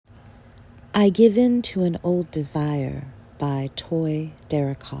I Give In to an Old Desire by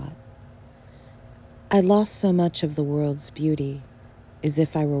Derricotte. I lost so much of the world's beauty, as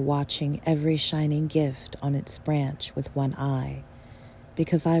if I were watching every shining gift on its branch with one eye,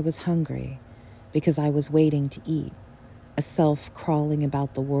 because I was hungry, because I was waiting to eat, a self crawling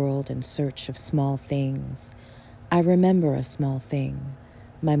about the world in search of small things. I remember a small thing,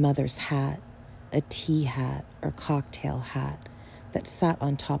 my mother's hat, a tea hat or cocktail hat that sat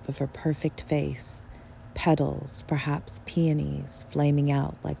on top of her perfect face, petals, perhaps peonies, flaming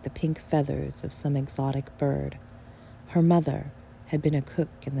out like the pink feathers of some exotic bird. Her mother had been a cook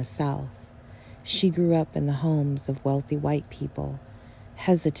in the South. She grew up in the homes of wealthy white people,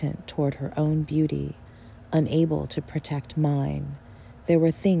 hesitant toward her own beauty, unable to protect mine. There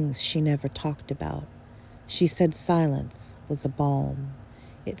were things she never talked about. She said silence was a balm.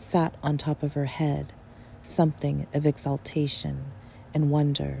 It sat on top of her head, something of exaltation and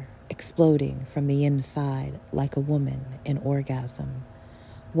wonder exploding from the inside like a woman in orgasm.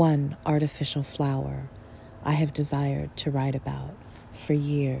 One artificial flower I have desired to write about for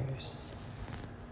years.